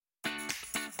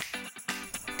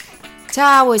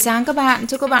Chào buổi sáng các bạn,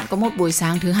 chúc các bạn có một buổi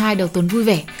sáng thứ hai đầu tuần vui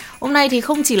vẻ. Hôm nay thì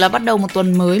không chỉ là bắt đầu một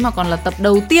tuần mới mà còn là tập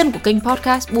đầu tiên của kênh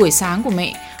podcast Buổi Sáng của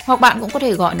Mẹ. Hoặc bạn cũng có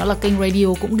thể gọi nó là kênh radio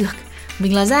cũng được.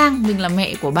 Mình là Giang, mình là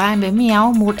mẹ của 3 em bé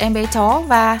mèo, 1 em bé chó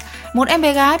và 1 em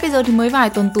bé gái, bây giờ thì mới vài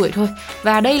tuần tuổi thôi.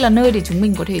 Và đây là nơi để chúng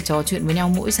mình có thể trò chuyện với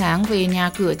nhau mỗi sáng về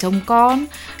nhà cửa chồng con,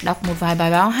 đọc một vài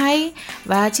bài báo hay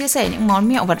và chia sẻ những món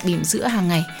mẹo vặt bỉm sữa hàng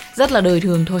ngày. Rất là đời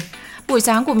thường thôi. Buổi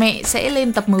sáng của mẹ sẽ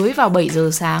lên tập mới vào 7 giờ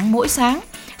sáng mỗi sáng,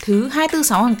 thứ 2, 4,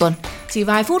 6 hàng tuần. Chỉ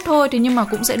vài phút thôi, thế nhưng mà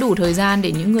cũng sẽ đủ thời gian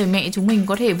để những người mẹ chúng mình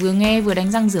có thể vừa nghe vừa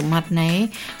đánh răng rửa mặt này,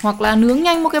 hoặc là nướng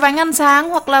nhanh một cái bánh ăn sáng,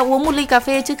 hoặc là uống một ly cà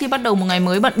phê trước khi bắt đầu một ngày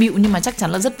mới bận bịu nhưng mà chắc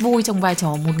chắn là rất vui trong vai trò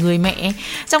một người mẹ.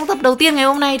 Trong tập đầu tiên ngày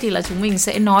hôm nay thì là chúng mình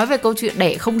sẽ nói về câu chuyện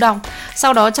đẻ không đau.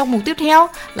 Sau đó trong mục tiếp theo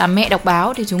là mẹ đọc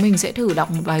báo thì chúng mình sẽ thử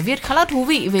đọc một bài viết khá là thú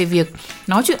vị về việc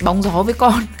nói chuyện bóng gió với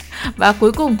con. Và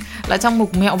cuối cùng là trong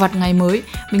mục mẹo vặt ngày mới,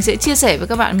 mình sẽ chia sẻ với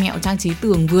các bạn mẹo trang trí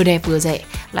tường vừa đẹp vừa rẻ,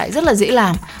 lại rất là dễ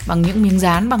làm bằng những miếng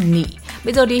dán bằng nỉ.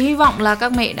 Bây giờ thì hy vọng là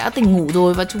các mẹ đã tỉnh ngủ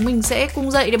rồi và chúng mình sẽ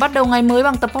cùng dậy để bắt đầu ngày mới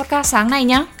bằng tập podcast sáng này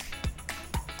nhé.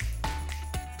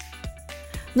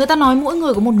 Người ta nói mỗi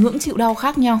người có một ngưỡng chịu đau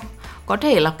khác nhau, có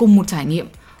thể là cùng một trải nghiệm,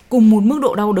 cùng một mức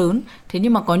độ đau đớn. Thế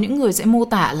nhưng mà có những người sẽ mô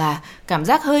tả là cảm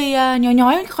giác hơi nhói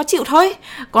nhói, khó chịu thôi.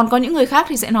 Còn có những người khác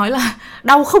thì sẽ nói là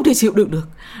đau không thể chịu đựng được.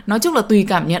 Nói chung là tùy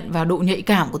cảm nhận và độ nhạy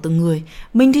cảm của từng người.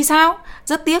 Mình thì sao?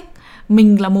 Rất tiếc,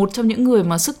 mình là một trong những người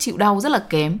mà sức chịu đau rất là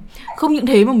kém. Không những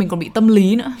thế mà mình còn bị tâm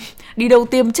lý nữa. Đi đâu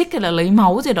tiêm trích hay là lấy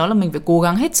máu gì đó là mình phải cố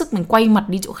gắng hết sức mình quay mặt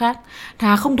đi chỗ khác.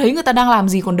 Thà không thấy người ta đang làm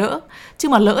gì còn đỡ. Chứ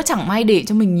mà lỡ chẳng may để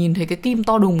cho mình nhìn thấy cái kim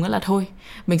to đùng nữa là thôi,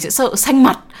 mình sẽ sợ xanh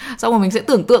mặt. Xong rồi mình sẽ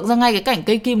tưởng tượng ra ngay cái cảnh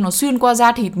cây kim nó xuyên qua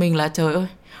da thịt mình là trời ơi,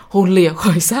 hồn lìa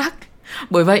khỏi xác.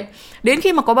 Bởi vậy, đến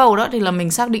khi mà có bầu đó thì là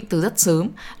mình xác định từ rất sớm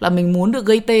là mình muốn được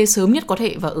gây tê sớm nhất có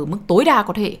thể và ở mức tối đa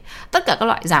có thể. Tất cả các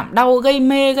loại giảm đau, gây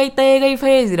mê, gây tê, gây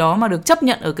phê gì đó mà được chấp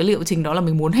nhận ở cái liệu trình đó là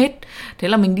mình muốn hết. Thế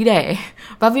là mình đi đẻ.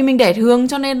 Và vì mình đẻ thường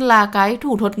cho nên là cái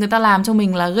thủ thuật người ta làm cho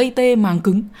mình là gây tê màng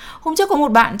cứng. Hôm trước có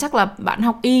một bạn, chắc là bạn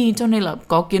học y cho nên là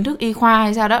có kiến thức y khoa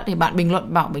hay sao đó, thì bạn bình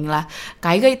luận bảo mình là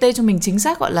cái gây tê cho mình chính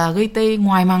xác gọi là gây tê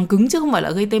ngoài màng cứng chứ không phải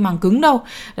là gây tê màng cứng đâu.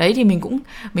 Đấy thì mình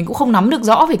cũng không nắm được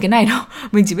rõ về cái này đâu.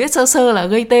 Mình chỉ biết sơ sơ là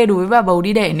gây tê đối với bà bầu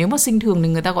đi đẻ, nếu mà sinh thường thì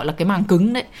người ta gọi là cái màng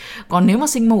cứng đấy. Còn nếu mà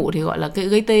sinh mổ thì gọi là cái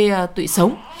gây tê tụy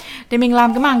sống. Thì mình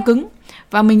làm cái màng cứng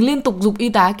và mình liên tục giục y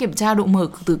tá kiểm tra độ mở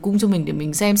tử cung cho mình để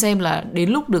mình xem là đến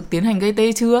lúc được tiến hành gây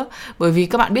tê chưa. Bởi vì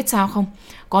các bạn biết sao không?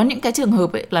 Có những cái trường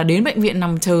hợp ấy là đến bệnh viện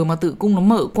nằm chờ mà tử cung nó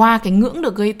mở qua cái ngưỡng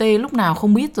được gây tê lúc nào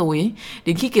không biết rồi ấy.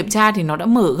 Đến khi kiểm tra thì nó đã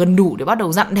mở gần đủ để bắt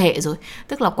đầu dặn đẻ rồi.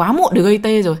 Tức là quá muộn để gây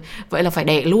tê rồi. Vậy là phải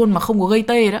đẻ luôn mà không có gây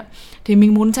tê đó. Thì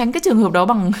mình muốn tránh cái trường hợp đó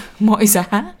bằng mọi giá.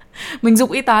 Mình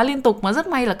giục y tá liên tục mà rất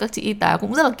may là các chị y tá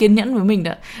cũng rất là kiên nhẫn với mình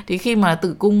đó. Thì khi mà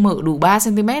tử cung mở đủ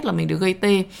 3cm là mình được gây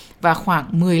tê. Và khoảng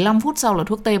 15 phút sau là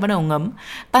thuốc tê bắt đầu ngấm.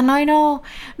 Ta nói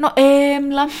nó êm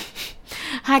lắm.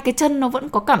 Hai cái chân nó vẫn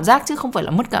có cảm giác chứ không phải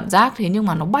là mất cảm giác. Thế nhưng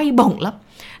mà nó bay bổng lắm,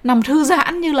 nằm thư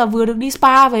giãn như là vừa được đi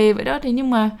spa về vậy đó. Thế nhưng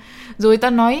mà rồi ta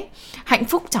nói hạnh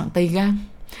phúc chẳng tây gang.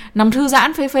 Nằm thư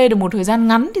giãn phê phê được một thời gian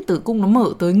ngắn thì tử cung nó mở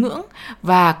tới ngưỡng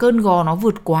và cơn gò nó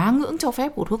vượt quá ngưỡng cho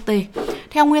phép của thuốc tê.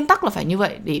 Theo nguyên tắc là phải như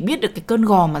vậy để biết được cái cơn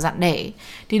gò mà dặn đẻ.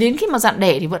 Thì đến khi mà dặn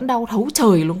đẻ thì vẫn đau thấu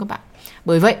trời luôn các bạn.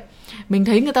 Bởi vậy mình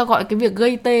thấy người ta gọi cái việc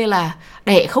gây tê là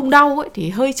đẻ không đau ấy thì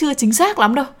hơi chưa chính xác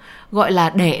lắm đâu. Gọi là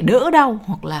đẻ đỡ đau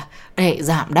hoặc là đẻ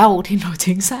giảm đau thì nó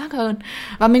chính xác hơn.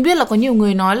 Và mình biết là có nhiều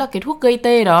người nói là cái thuốc gây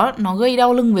tê đó nó gây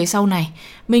đau lưng về sau này.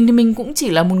 Mình thì mình cũng chỉ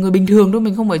là một người bình thường thôi,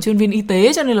 mình không phải chuyên viên y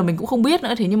tế cho nên là mình cũng không biết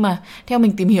nữa. Thế nhưng mà theo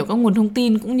mình tìm hiểu các nguồn thông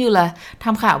tin cũng như là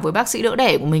tham khảo với bác sĩ đỡ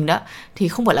đẻ của mình đó thì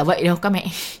không phải là vậy đâu các mẹ.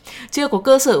 Chưa có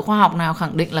cơ sở khoa học nào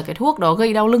khẳng định là cái thuốc đó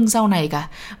gây đau lưng sau này cả.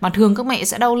 Mà thường các mẹ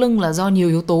sẽ đau lưng là do nhiều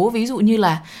yếu tố, ví dụ như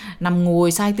là nằm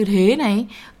ngồi sai tư thế này,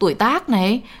 tuổi tác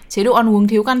này, chế độ ăn uống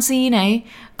thiếu canxi này,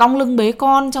 cong lưng bế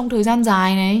con trong thời gian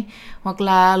dài này, hoặc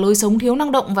là lối sống thiếu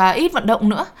năng động và ít vận động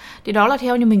nữa. Thì đó là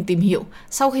theo như mình tìm hiểu.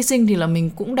 Sau khi sinh thì là mình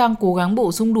cũng đang cố gắng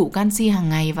bổ sung đủ canxi hàng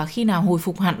ngày, và khi nào hồi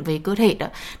phục hẳn về cơ thể đó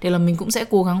thì là mình cũng sẽ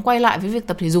cố gắng quay lại với việc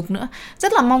tập thể dục nữa.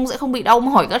 Rất là mong sẽ không bị đau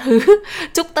mỏi các thứ.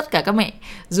 Chúc tất cả các mẹ,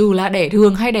 dù là đẻ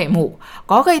thường hay đẻ mổ,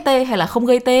 có gây tê hay là không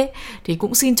gây tê, thì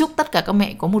cũng xin chúc tất cả các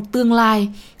mẹ có một tương lai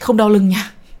không đau lưng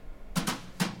nha.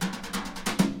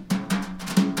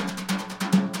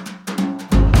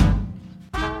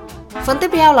 Phần tiếp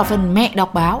theo là phần mẹ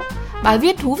đọc báo. Bài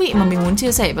viết thú vị mà mình muốn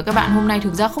chia sẻ với các bạn hôm nay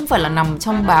thực ra không phải là nằm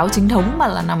trong báo chính thống mà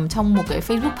là nằm trong một cái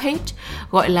Facebook page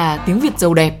gọi là Tiếng Việt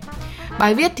Giàu Đẹp.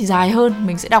 Bài viết thì dài hơn,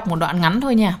 mình sẽ đọc một đoạn ngắn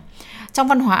thôi nha. Trong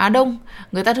văn hóa Á Đông,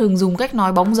 người ta thường dùng cách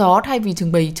nói bóng gió thay vì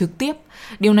trình bày trực tiếp.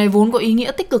 Điều này vốn có ý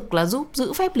nghĩa tích cực là giúp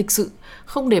giữ phép lịch sự,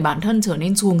 không để bản thân trở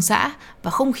nên xuồng xã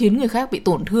và không khiến người khác bị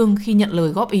tổn thương khi nhận lời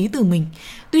góp ý từ mình.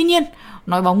 Tuy nhiên,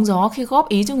 nói bóng gió khi góp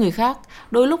ý cho người khác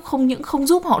đôi lúc không những không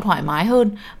giúp họ thoải mái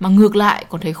hơn mà ngược lại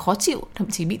còn thấy khó chịu,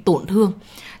 thậm chí bị tổn thương.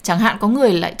 Chẳng hạn có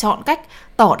người lại chọn cách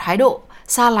tỏ thái độ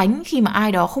xa lánh khi mà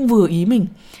ai đó không vừa ý mình.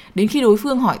 Đến khi đối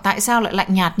phương hỏi tại sao lại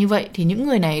lạnh nhạt như vậy thì những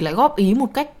người này lại góp ý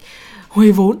một cách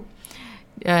huề vốn.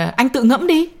 Anh tự ngẫm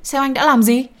đi, xem anh đã làm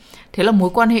gì. Thế là mối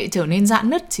quan hệ trở nên rạn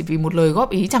nứt chỉ vì một lời góp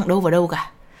ý chẳng đâu vào đâu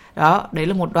cả. Đó, đấy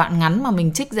là một đoạn ngắn mà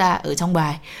mình trích ra ở trong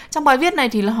bài. Trong bài viết này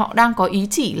thì là họ đang có ý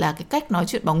chỉ là cái cách nói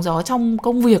chuyện bóng gió trong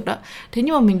công việc đó. Thế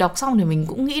nhưng mà mình đọc xong thì mình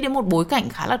cũng nghĩ đến một bối cảnh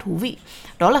khá là thú vị.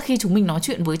 Đó là khi chúng mình nói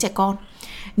chuyện với trẻ con.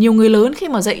 Nhiều người lớn khi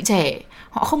mà dạy trẻ,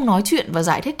 họ không nói chuyện và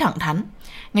giải thích thẳng thắn.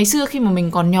 Ngày xưa khi mà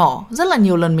mình còn nhỏ, rất là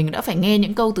nhiều lần mình đã phải nghe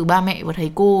những câu từ ba mẹ và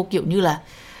thầy cô kiểu như là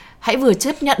hãy vừa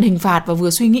chấp nhận hình phạt và vừa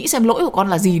suy nghĩ xem lỗi của con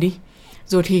là gì đi.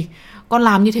 Rồi thì con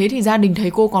làm như thế thì gia đình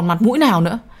thầy cô còn mặt mũi nào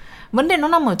nữa. Vấn đề nó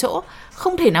nằm ở chỗ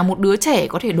không thể nào một đứa trẻ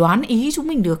có thể đoán ý chúng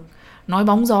mình được. Nói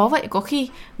bóng gió vậy có khi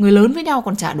người lớn với nhau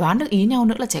còn chả đoán được ý nhau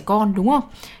nữa là trẻ con, đúng không?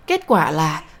 Kết quả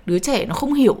là đứa trẻ nó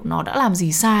không hiểu nó đã làm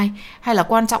gì sai, hay là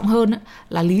quan trọng hơn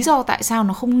là lý do tại sao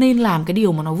nó không nên làm cái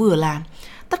điều mà nó vừa làm.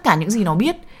 Tất cả những gì nó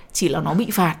biết chỉ là nó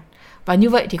bị phạt. Và như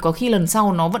vậy thì có khi lần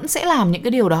sau nó vẫn sẽ làm những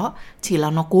cái điều đó, chỉ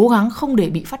là nó cố gắng không để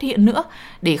bị phát hiện nữa,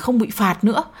 để không bị phạt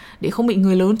nữa, để không bị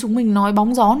người lớn chúng mình nói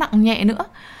bóng gió nặng nhẹ nữa.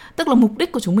 Tức là mục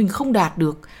đích của chúng mình không đạt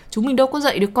được, chúng mình đâu có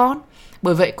dạy được con.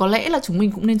 Bởi vậy có lẽ là chúng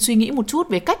mình cũng nên suy nghĩ một chút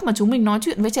về cách mà chúng mình nói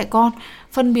chuyện với trẻ con,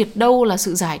 phân biệt đâu là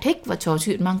sự giải thích và trò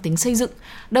chuyện mang tính xây dựng,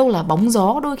 đâu là bóng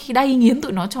gió đôi khi đay nghiến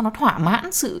tụi nó cho nó thỏa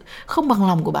mãn sự không bằng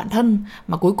lòng của bản thân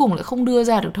mà cuối cùng lại không đưa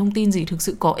ra được thông tin gì thực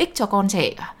sự có ích cho con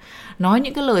trẻ cả. Nói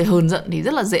những cái lời hờn giận thì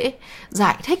rất là dễ,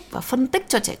 giải thích và phân tích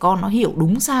cho trẻ con nó hiểu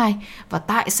đúng sai và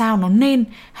tại sao nó nên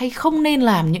hay không nên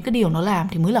làm những cái điều nó làm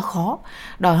thì mới là khó.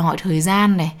 Đòi hỏi thời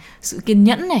gian này, sự kiên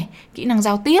nhẫn này, kỹ năng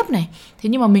giao tiếp này. Thế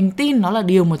nhưng mà mình tin nó là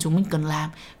điều mà chúng mình cần làm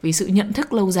vì sự nhận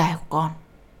thức lâu dài của con.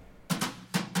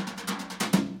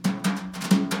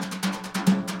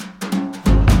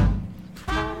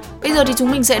 Bây giờ thì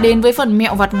chúng mình sẽ đến với phần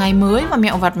mẹo vặt ngày mới, và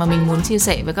mẹo vặt mà mình muốn chia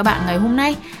sẻ với các bạn ngày hôm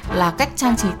nay là cách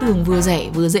trang trí tường vừa rẻ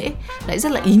vừa dễ, lại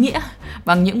rất là ý nghĩa,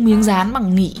 bằng những miếng dán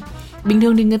bằng nỉ. Bình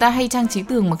thường thì người ta hay trang trí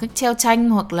tường bằng cách treo tranh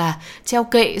hoặc là treo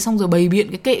kệ xong rồi bày biện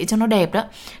cái kệ cho nó đẹp đó.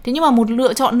 Thế nhưng mà một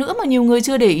lựa chọn nữa mà nhiều người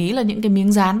chưa để ý là những cái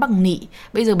miếng dán bằng nỉ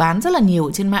bây giờ bán rất là nhiều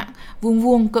ở trên mạng, vuông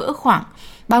vuông cỡ khoảng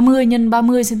 30 x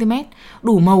 30 cm,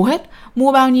 đủ màu hết.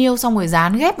 Mua bao nhiêu xong rồi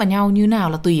dán ghép vào nhau như nào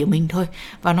là tùy ở mình thôi.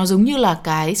 Và nó giống như là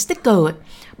cái sticker ấy,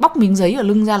 bóc miếng giấy ở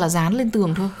lưng ra là dán lên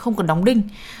tường thôi, không cần đóng đinh.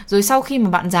 Rồi sau khi mà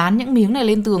bạn dán những miếng này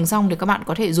lên tường xong thì các bạn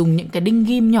có thể dùng những cái đinh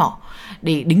ghim nhỏ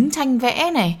để đính tranh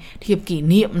vẽ này, thiệp kỷ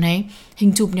niệm này,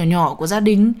 hình chụp nhỏ nhỏ của gia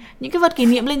đình, những cái vật kỷ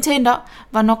niệm lên trên đó.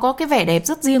 Và nó có cái vẻ đẹp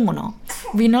rất riêng của nó,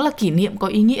 vì nó là kỷ niệm có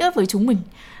ý nghĩa với chúng mình.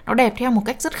 Nó đẹp theo một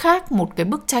cách rất khác một cái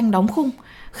bức tranh đóng khung.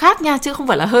 Khác nha, chứ không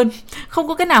phải là hơn. Không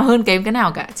có cái nào hơn kém cái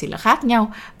nào cả, chỉ là khác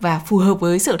nhau và phù hợp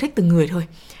với sở thích từng người thôi.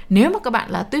 Nếu mà các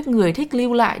bạn là tuýp người thích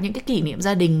lưu lại những cái kỷ niệm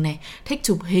gia đình này, thích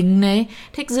chụp hình này,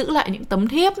 thích giữ lại những tấm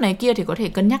thiếp này kia thì có thể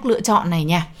cân nhắc lựa chọn này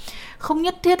nha. Không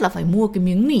nhất thiết là phải mua cái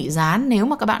miếng nỉ dán nếu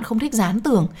mà các bạn không thích dán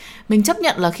tường. Mình chấp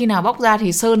nhận là khi nào bóc ra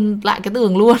thì sơn lại cái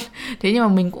tường luôn. Thế nhưng mà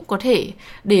mình cũng có thể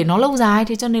để nó lâu dài,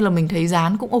 thế cho nên là mình thấy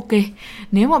dán cũng ok.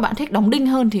 Nếu mà bạn thích đóng đinh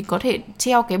hơn thì có thể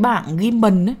treo cái bảng ghim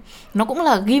bần ấy. Nó cũng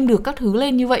là ghim được các thứ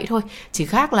lên như vậy thôi, chỉ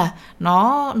khác là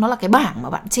nó là cái bảng mà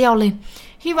bạn treo lên.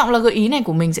 Hy vọng là gợi ý này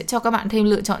của mình sẽ cho các bạn thêm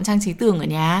lựa chọn trang trí tường ở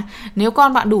nhà. Nếu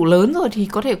con bạn đủ lớn rồi thì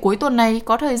có thể cuối tuần này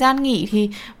có thời gian nghỉ thì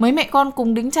mấy mẹ con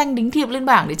cùng đính tranh đính thiệp lên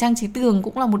bảng để trang trí tường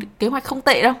cũng là một kế hoạch không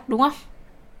tệ đâu, đúng không?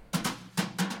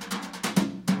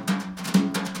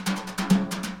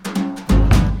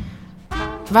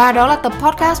 Và đó là tập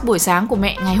podcast buổi sáng của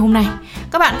mẹ ngày hôm nay.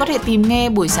 Các bạn có thể tìm nghe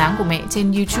buổi sáng của mẹ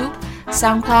trên YouTube,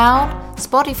 SoundCloud,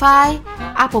 Spotify,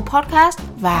 Apple Podcast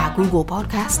và Google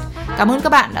Podcast. Cảm ơn các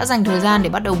bạn đã dành thời gian để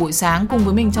bắt đầu buổi sáng cùng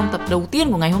với mình trong tập đầu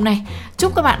tiên của ngày hôm nay.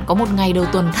 Chúc các bạn có một ngày đầu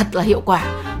tuần thật là hiệu quả.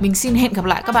 Mình xin hẹn gặp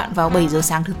lại các bạn vào 7 giờ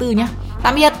sáng thứ Tư nhé.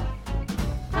 Tạm biệt!